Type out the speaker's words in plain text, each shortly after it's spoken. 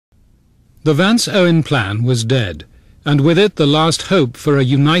The Vance-Owen plan was dead, and with it the last hope for a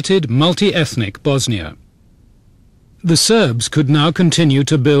united, multi-ethnic Bosnia. The Serbs could now continue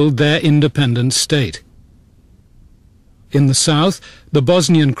to build their independent state. In the south, the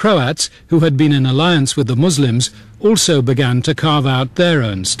Bosnian Croats, who had been in alliance with the Muslims, also began to carve out their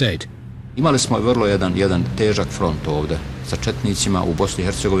own state. Imali smo vrlo jedan težak front ovdje sa četnicima u Bosni i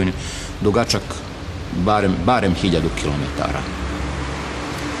Hercegovini, dugačak barem 1000 kilometara.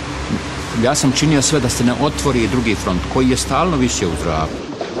 Ja sam činio sve da se ne otvori drugi front, koji je stalno visio u zraku.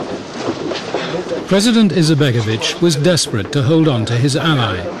 President Izetbegović was desperate to hold on to his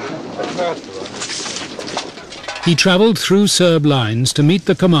ally. He travelled through Serb lines to meet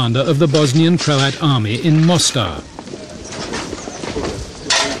the commander of the Bosnian Croat army in Mostar.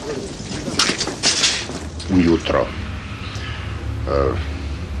 Ujutro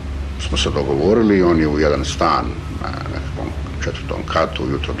smo se dogovorili, on je u jedan stan na nekakvom 4. katu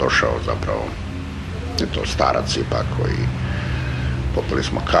ujutro došao, zapravo je to starac ipak, koji popili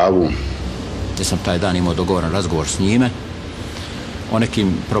smo kavu. Ja sam taj dan imao dogovoran razgovor s njime o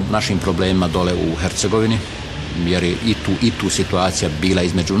nekim našim problemima dole u Hercegovini, jer je i tu situacija bila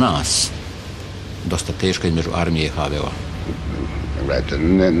između nas dosta teška, između armije i HVO-a. Gledajte,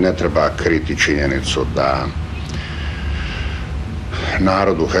 ne treba kriti činjenicu da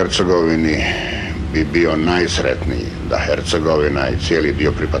narod u Hercegovini bi bio najsretniji da Hercegovina i cijeli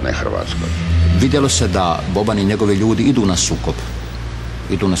dio pripadne Hrvatskoj. Vidjelo se da Boban i njegovi ljudi idu na sukob.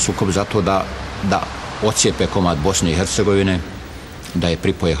 Idu na sukob zato da ocijepe komad Bosne i Hercegovine, da je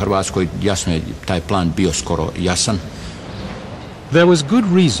pripoje Hrvatskoj. Jasno je taj plan bio skoro jasan. There was good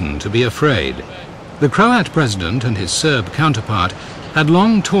reason to be afraid. The Croat president and his Serb counterpart had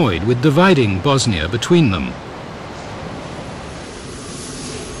long toyed with dividing Bosnia between them.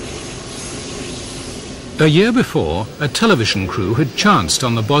 A year before, a television crew had chanced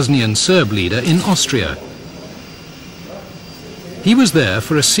on the Bosnian Serb leader in Austria. He was there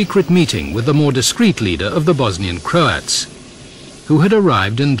for a secret meeting with the more discreet leader of the Bosnian Croats, who had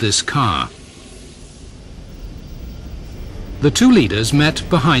arrived in this car. The two leaders met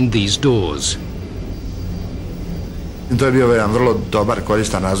behind these doors. To je bio jedan vrlo dobar,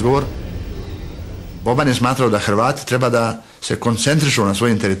 koristan razgovor. Boban je smatrao da Hrvati treba da se koncentrišu na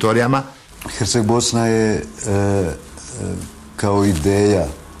svojim teritorijama. Herceg-Bosna je kao ideja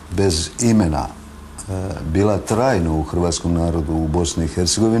bez imena bila trajno u hrvatskom narodu u Bosni i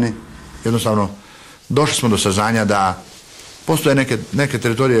Hercegovini. Jednostavno, došli smo do saznanja da postoje neke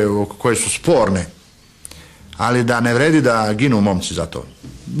teritorije koje su sporne, ali da ne vredi da ginu momci za to.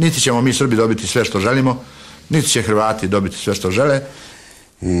 Niti ćemo mi Srbi dobiti sve što želimo, niti će Hrvati dobiti sve što žele.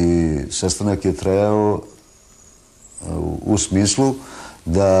 I sastanak je trajao u smislu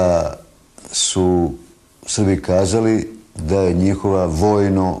da su Srbi kazali da je njihova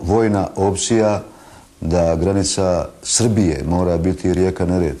vojna opcija da granica Srbije mora biti rijeka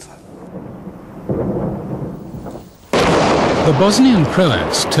Neretva. The Bosnian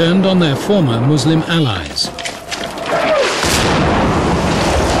Croats turned on their former Muslim allies.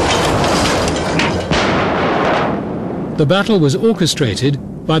 The battle was orchestrated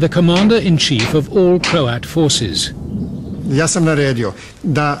by the commander-in-chief of all Croat forces. Ja sam naredio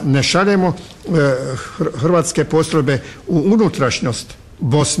da ne šaljemo hrvatske postrojbe u unutrašnjost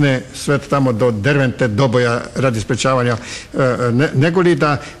Bosne, sve tamo do Dervente, Doboja, radi sprečavanja, nego li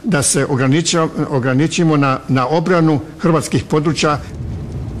da se ograničimo na obranu hrvatskih područja.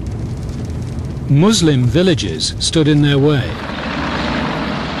 Muslim villages stood in their way.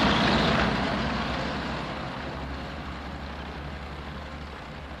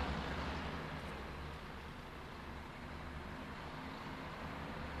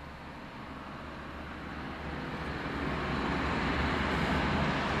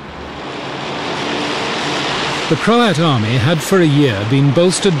 The Croat army had for a year been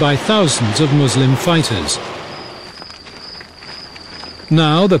bolstered by thousands of Muslim fighters.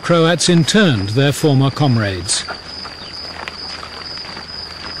 Now the Croats interned their former comrades.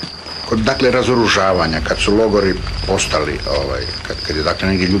 Dakle, razoružavanja, kad su logori postali, kad je dakle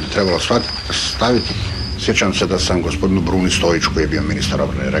negdje ljudi trebalo staviti, sjećam se da sam gospodinu Bruni Stojiću, koji je bio ministar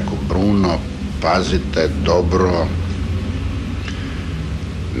obrane, rekao: Bruno, pazite dobro,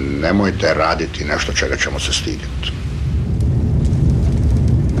 nemojte raditi nešto čega ćemo se stidjeti.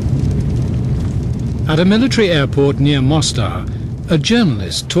 At a military airport near Mostar, a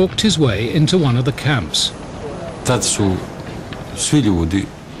journalist talked his way into one of the camps. Tad su svi ljudi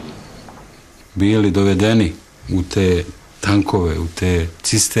bili dovedeni u te tankove, u te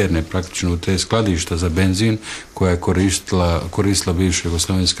cisterne, praktično u te skladišta za benzin koja je koristila bivša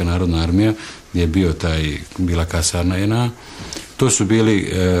Jugoslavenska narodna armija, gdje je bila kasarna JNA. To su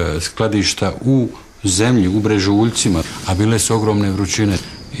bili skladišta u zemlji, u brežuljcima, a bile su ogromne vrućine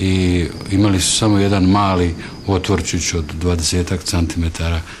i imali su samo jedan mali otvorčić od 20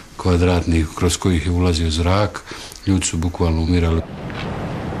 centimetara kvadratnih kroz kojih je ulazio zrak. Ljudi su bukvalno umirali.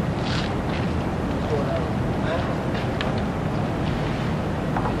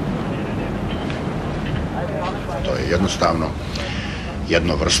 To je jednostavno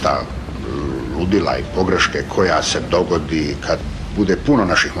jedna vrsta ludila i pogreške koja se dogodi kad bude puno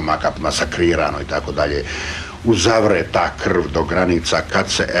naših momaka masakrirano i tako dalje. Uzavre ta krv do granica kad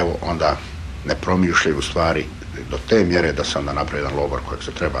se evo onda ne promišljaju stvari do te mjere da se onda napravi jedan logor kojeg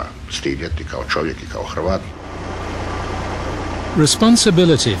se treba stidjeti kao čovjek i kao Hrvat.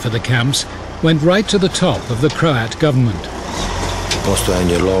 Responsibility for the camps went right to the top of the Croat government.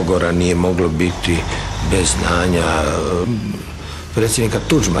 Postojanje logora nije moglo biti bez znanja predsjednika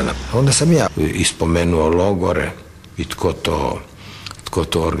Tuđmana. Onda sam ja ispomenuo logore i tko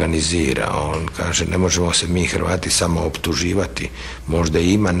to organizira. On kaže, ne možemo se mi Hrvati samo optuživati. Možda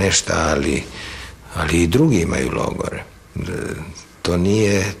ima nešto, ali i drugi imaju logore. To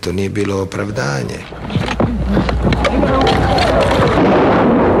nije bilo opravdanje.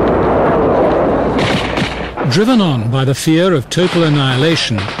 Driven on by the fear of total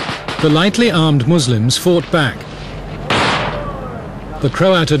annihilation, the lightly armed Muslims fought back. The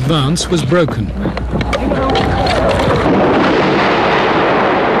Croat advance was broken.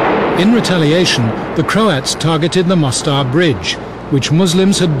 In retaliation, the Croats targeted the Mostar Bridge, which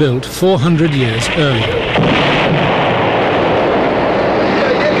Muslims had built 400 years earlier.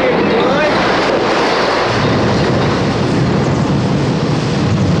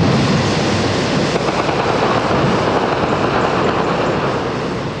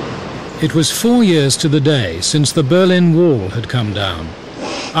 It was 4 years to the day since the Berlin Wall had come down,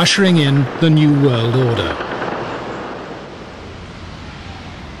 ushering in the New World Order.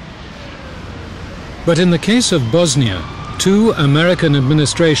 But in the case of Bosnia, 2 American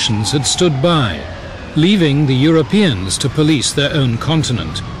administrations had stood by, leaving the Europeans to police their own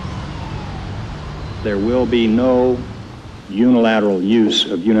continent. There will be no unilateral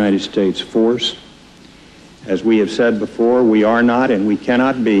use of United States force. As we have said before, we are not and we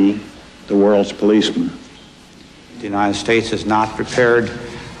cannot be the world's policeman. The United States is not prepared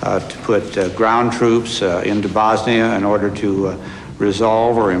to put ground troops into Bosnia in order to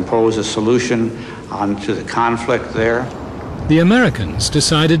resolve or impose a solution onto the conflict there. The Americans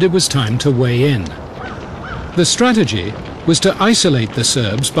decided it was time to weigh in. The strategy was to isolate the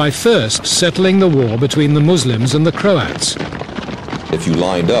Serbs by first settling the war between the Muslims and the Croats. If you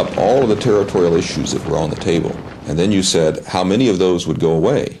lined up all of the territorial issues that were on the table, and then you said how many of those would go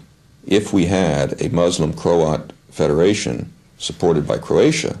away if we had a Muslim-Croat federation supported by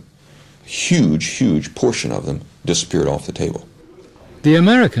Croatia, huge portion of them disappeared off the table. The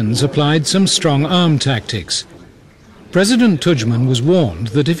Americans applied some strong-arm tactics. President Tudjman was warned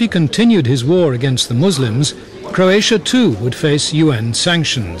that if he continued his war against the Muslims, Croatia too would face UN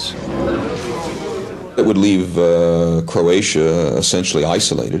sanctions. It would leave Croatia essentially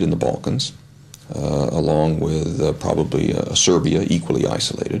isolated in the Balkans, along with probably Serbia equally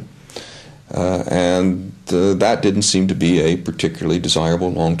isolated. And that didn't seem to be a particularly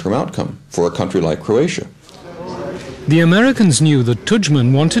desirable long-term outcome for a country like Croatia. The Americans knew that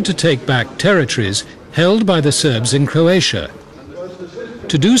Tudjman wanted to take back territories held by the Serbs in Croatia.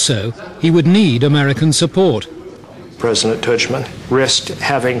 To do so, he would need American support. President Tudjman risked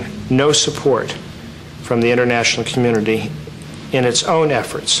having no support from the international community in its own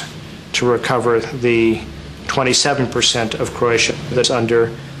efforts to recover the 27% of Croatia that's under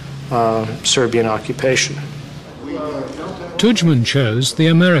Serbian occupation. Tudjman chose the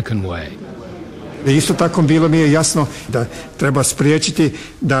American way. Isto tako bilo mi je jasno da treba spriječiti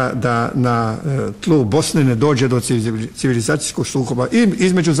da na tlu Bosne ne dođe do civilizacijskog sukoba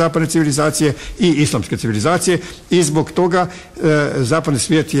između zapadne civilizacije i islamske civilizacije i zbog toga zapadni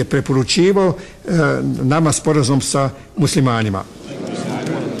svijet je preporučivao nama sporazum sa muslimanima.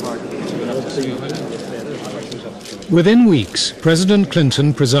 Within weeks, President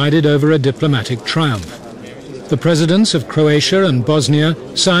Clinton presided over a diplomatic triumph. The presidents of Croatia and Bosnia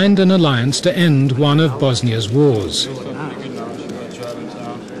signed an alliance to end one of Bosnia's wars.